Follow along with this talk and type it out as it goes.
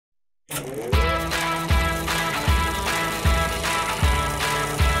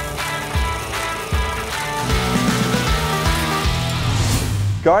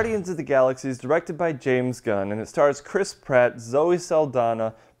Guardians of the Galaxy is directed by James Gunn, and it stars Chris Pratt, Zoe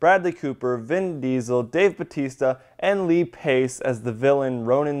Saldana, Bradley Cooper, Vin Diesel, Dave Bautista, and Lee Pace as the villain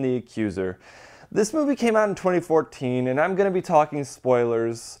Ronan the Accuser. This movie came out in 2014, and I'm going to be talking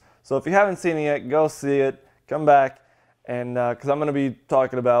spoilers, so if you haven't seen it yet, go see it, come back, and because I'm going to be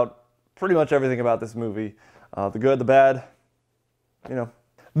talking about pretty much everything about this movie. The good, the bad, you know.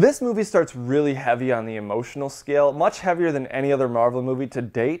 This movie starts really heavy on the emotional scale, much heavier than any other Marvel movie to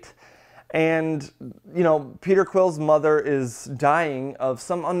date. And, you know, Peter Quill's mother is dying of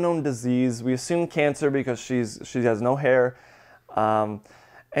some unknown disease. We assume cancer because she has no hair.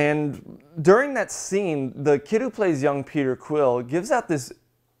 And during that scene, the kid who plays young Peter Quill gives out this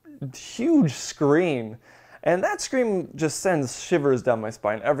huge scream. And that scream just sends shivers down my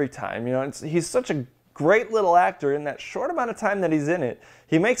spine every time. You know, he's such a great little actor. In that short amount of time that he's in it,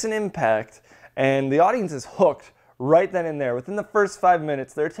 he makes an impact, and the audience is hooked right then and there. Within the first 5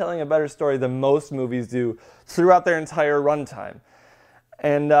 minutes, they're telling a better story than most movies do throughout their entire runtime.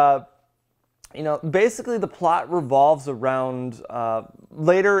 And, you know, basically the plot revolves around,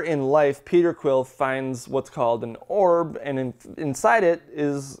 later in life, Peter Quill finds what's called an orb, and inside it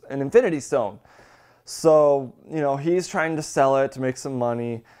is an Infinity Stone. So, you know, he's trying to sell it to make some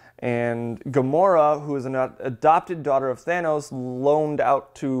money. And Gamora, who is an adopted daughter of Thanos, loaned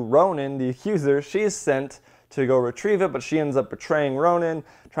out to Ronan, the Accuser, she is sent to go retrieve it, but she ends up betraying Ronan,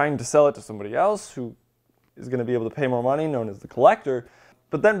 trying to sell it to somebody else who is going to be able to pay more money, known as the Collector.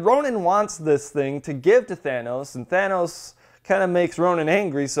 But then Ronan wants this thing to give to Thanos, and Thanos kind of makes Ronan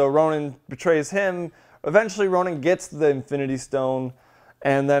angry, so Ronan betrays him. Eventually Ronan gets the Infinity Stone,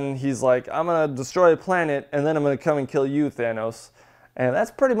 and then he's like, I'm going to destroy a planet, and then I'm going to come and kill you, Thanos. And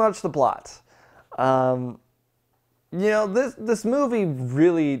that's pretty much the plot. You know, this movie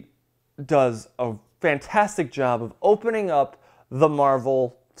really does a fantastic job of opening up the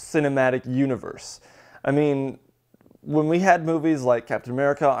Marvel Cinematic Universe. I mean, when we had movies like Captain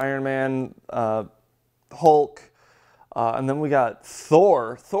America, Iron Man, Hulk, and then we got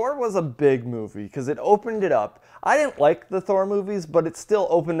Thor. Thor was a big movie because it opened it up. I didn't like the Thor movies, but it still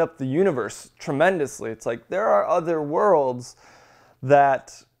opened up the universe tremendously. It's like there are other worlds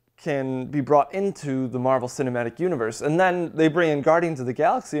that can be brought into the Marvel Cinematic Universe. And then they bring in Guardians of the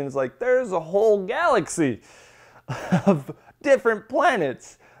Galaxy, and it's like, there's a whole galaxy of different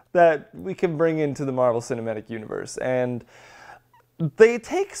planets that we can bring into the Marvel Cinematic Universe. And they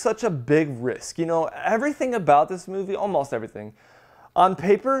take such a big risk. You know, everything about this movie, almost everything, on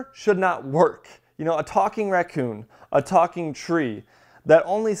paper should not work. You know, a talking raccoon, a talking tree that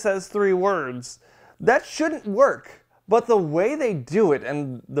only says 3 words, that shouldn't work. But the way they do it,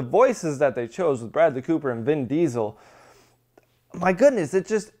 and the voices that they chose with Bradley Cooper and Vin Diesel, my goodness,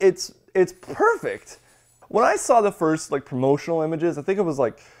 it's perfect. When I saw the first promotional images, I think it was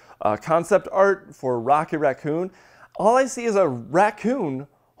concept art for Rocket Raccoon, all I see is a raccoon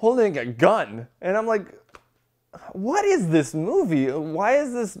holding a gun. And I'm like, what is this movie? Why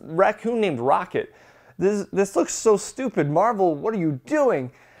is this raccoon named Rocket? This looks so stupid. Marvel, what are you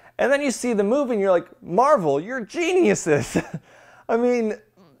doing? And then you see the movie and you're like, Marvel, you're geniuses. I mean,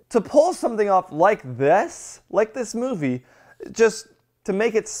 to pull something off like this movie, just to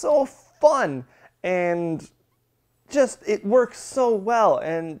make it so fun and just, it works so well.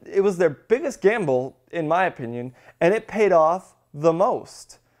 And it was their biggest gamble, in my opinion, and it paid off the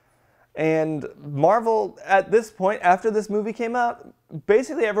most. And Marvel, at this point, after this movie came out,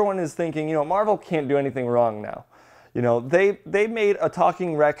 basically everyone is thinking, you know, Marvel can't do anything wrong now. You know, they made a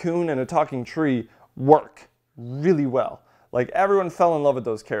talking raccoon and a talking tree work really well. Like, everyone fell in love with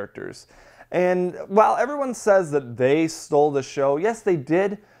those characters. And while everyone says that they stole the show, yes, they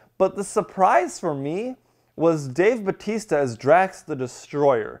did, but the surprise for me was Dave Bautista as Drax the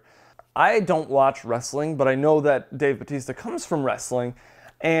Destroyer. I don't watch wrestling, but I know that Dave Bautista comes from wrestling,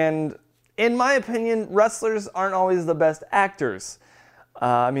 and in my opinion, wrestlers aren't always the best actors.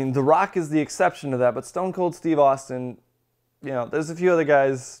 I mean, The Rock is the exception to that, but Stone Cold Steve Austin, you know, there's a few other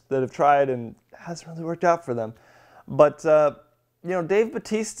guys that have tried and it hasn't really worked out for them. But, you know, Dave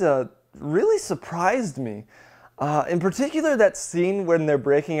Bautista really surprised me. In particular, that scene when they're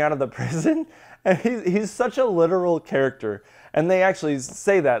breaking out of the prison, and he's such a literal character. And they actually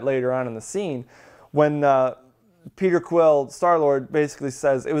say that later on in the scene, when Peter Quill, Star-Lord, basically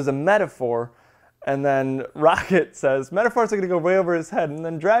says it was a metaphor. And then Rocket says, metaphors are going to go way over his head. And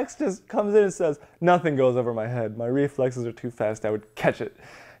then Drax just comes in and says, nothing goes over my head. My reflexes are too fast. I would catch it.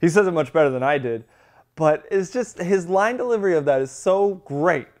 He says it much better than I did. But it's just, his line delivery of that is so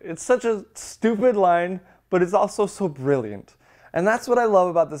great. It's such a stupid line, but it's also so brilliant. And that's what I love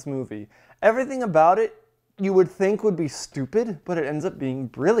about this movie. Everything about it you would think would be stupid, but it ends up being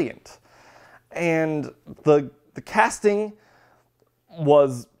brilliant. And the casting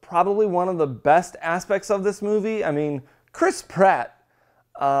was probably one of the best aspects of this movie. I mean, Chris Pratt,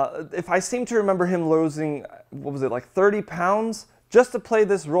 if I seem to remember him losing, what was it, like 30 pounds just to play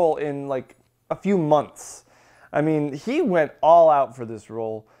this role in like a few months. I mean, he went all out for this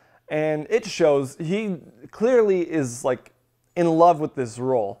role, and it shows. He clearly is like in love with this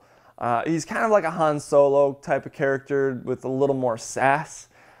role. He's kind of like a Han Solo type of character with a little more sass.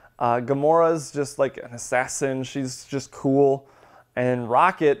 Gamora's just like an assassin. She's just cool. And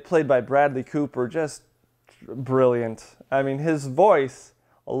Rocket, played by Bradley Cooper, just brilliant. I mean, his voice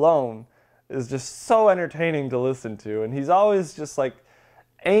alone is just so entertaining to listen to. And he's always just like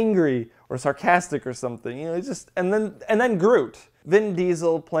angry or sarcastic or something. You know, he's just, and then Groot. Vin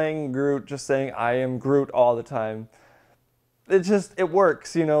Diesel playing Groot, just saying, "I am Groot" all the time. It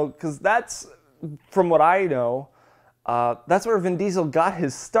works, you know, because that's, from what I know, that's where Vin Diesel got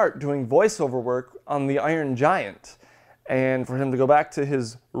his start doing voiceover work on The Iron Giant. And for him to go back to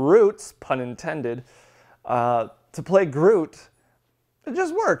his roots, pun intended, to play Groot, it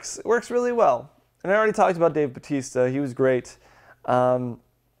just works. It works really well. And I already talked about Dave Bautista. He was great.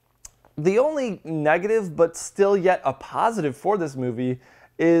 The only negative, but still yet a positive for this movie,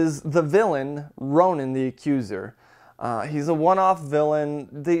 is the villain, Ronan the Accuser. He's a one-off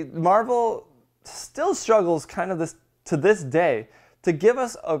villain. Marvel still struggles kind of to this day to give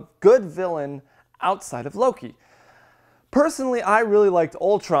us a good villain outside of Loki. Personally, I really liked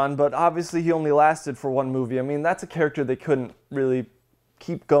Ultron, but obviously he only lasted for one movie. I mean, that's a character they couldn't really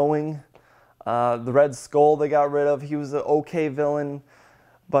keep going. The Red Skull they got rid of. He was an okay villain.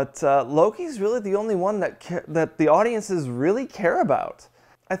 But Loki's really the only one that the audiences really care about.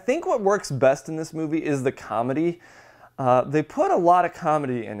 I think what works best in this movie is the comedy. They put a lot of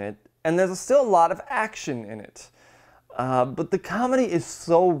comedy in it, and there's still a lot of action in it. But the comedy is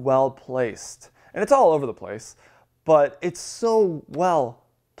so well placed. And it's all over the place. But it's so well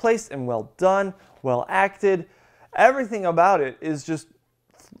placed and well done, well acted. Everything about it is just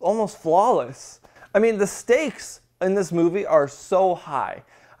almost flawless. I mean, the stakes in this movie are so high.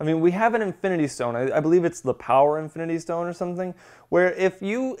 I mean, we have an Infinity Stone. I believe it's the Power Infinity Stone or something, where if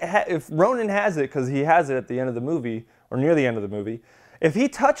Ronan has it, because he has it at the end of the movie, or near the end of the movie, if he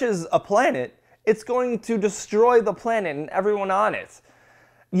touches a planet, it's going to destroy the planet and everyone on it.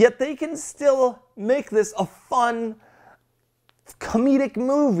 Yet they can still make this a fun, comedic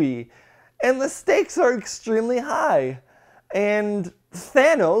movie. And the stakes are extremely high. And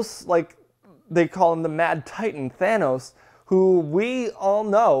Thanos, like they call him the Mad Titan Thanos, who we all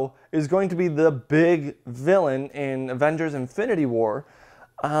know is going to be the big villain in Avengers Infinity War.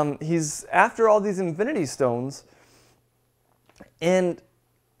 He's after all these Infinity Stones. And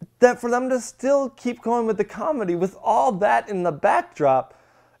that for them to still keep going with the comedy with all that in the backdrop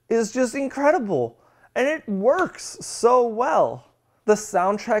is just incredible. And it works so well. The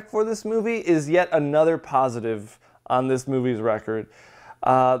soundtrack for this movie is yet another positive on this movie's record.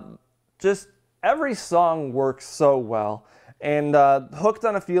 Just every song works so well. And Hooked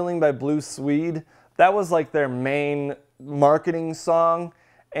on a Feeling by Blue Swede, that was like their main marketing song.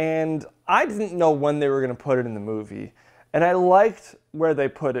 And I didn't know when they were going to put it in the movie. And I liked where they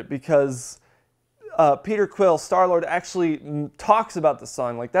put it because Peter Quill, Star-Lord, actually talks about the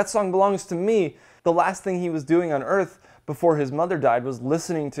song. Like, that song belongs to me. The last thing he was doing on Earth before his mother died was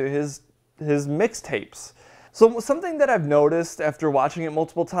listening to his mixtapes. So something that I've noticed after watching it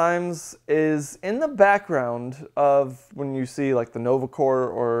multiple times is in the background of when you see like the Nova Corps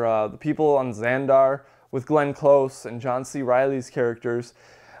or the people on Xandar with Glenn Close and John C. Reilly's characters,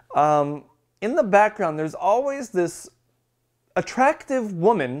 in the background there's always this attractive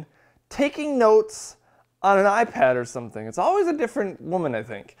woman taking notes on an iPad or something. It's always a different woman, I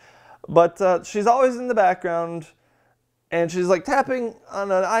think. But she's always in the background, and she's like tapping on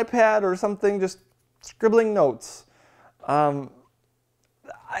an iPad or something, just scribbling notes.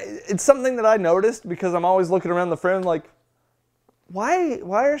 It's something that I noticed because I'm always looking around the frame like, why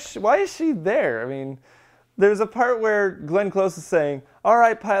is she there? I mean, there's a part where Glenn Close is saying, "All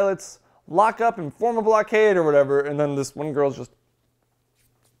right, pilots, lock up and form a blockade," or whatever, and then this one girl's just,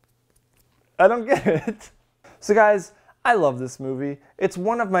 I don't get it. So guys, I love this movie. It's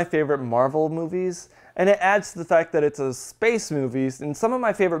one of my favorite Marvel movies, and it adds to the fact that it's a space movie, and some of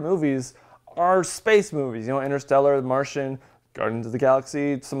my favorite movies are space movies. You know, Interstellar, The Martian, Guardians of the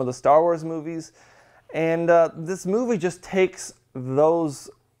Galaxy, some of the Star Wars movies. And this movie just takes those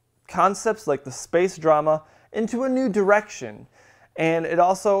concepts, like the space drama, into a new direction. And it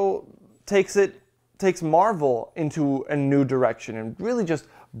also takes Marvel into a new direction and really just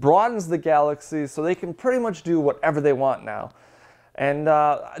broadens the galaxy so they can pretty much do whatever they want now. And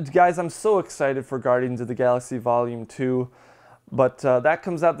guys, I'm so excited for Guardians of the Galaxy Volume 2. But that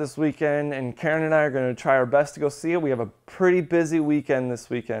comes out this weekend, and Karen and I are going to try our best to go see it. We have a pretty busy weekend this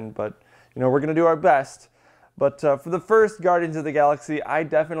weekend, but you know, we're going to do our best. But for the first Guardians of the Galaxy, I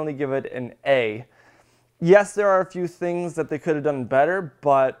definitely give it an A. Yes, there are a few things that they could have done better,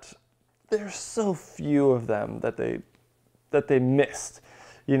 but there's so few of them that they missed.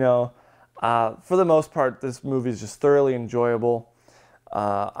 You know, for the most part, this movie is just thoroughly enjoyable.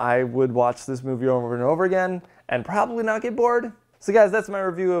 I would watch this movie over and over again and probably not get bored. So guys, that's my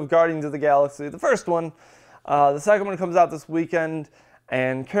review of Guardians of the Galaxy, the first one. The second one comes out this weekend,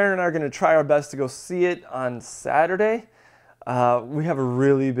 and Karen and I are going to try our best to go see it on Saturday. We have a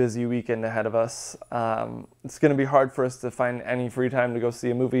really busy weekend ahead of us. It's going to be hard for us to find any free time to go see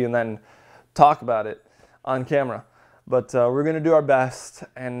a movie and then talk about it on camera. But we're going to do our best,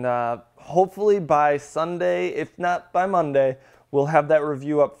 and hopefully by Sunday, if not by Monday, we'll have that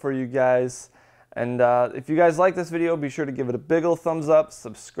review up for you guys. And if you guys like this video, be sure to give it a big ol' thumbs up,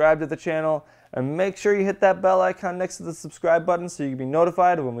 subscribe to the channel, and make sure you hit that bell icon next to the subscribe button so you can be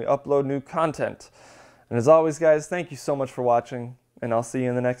notified when we upload new content. And as always, guys, thank you so much for watching, and I'll see you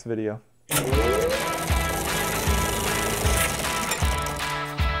in the next video.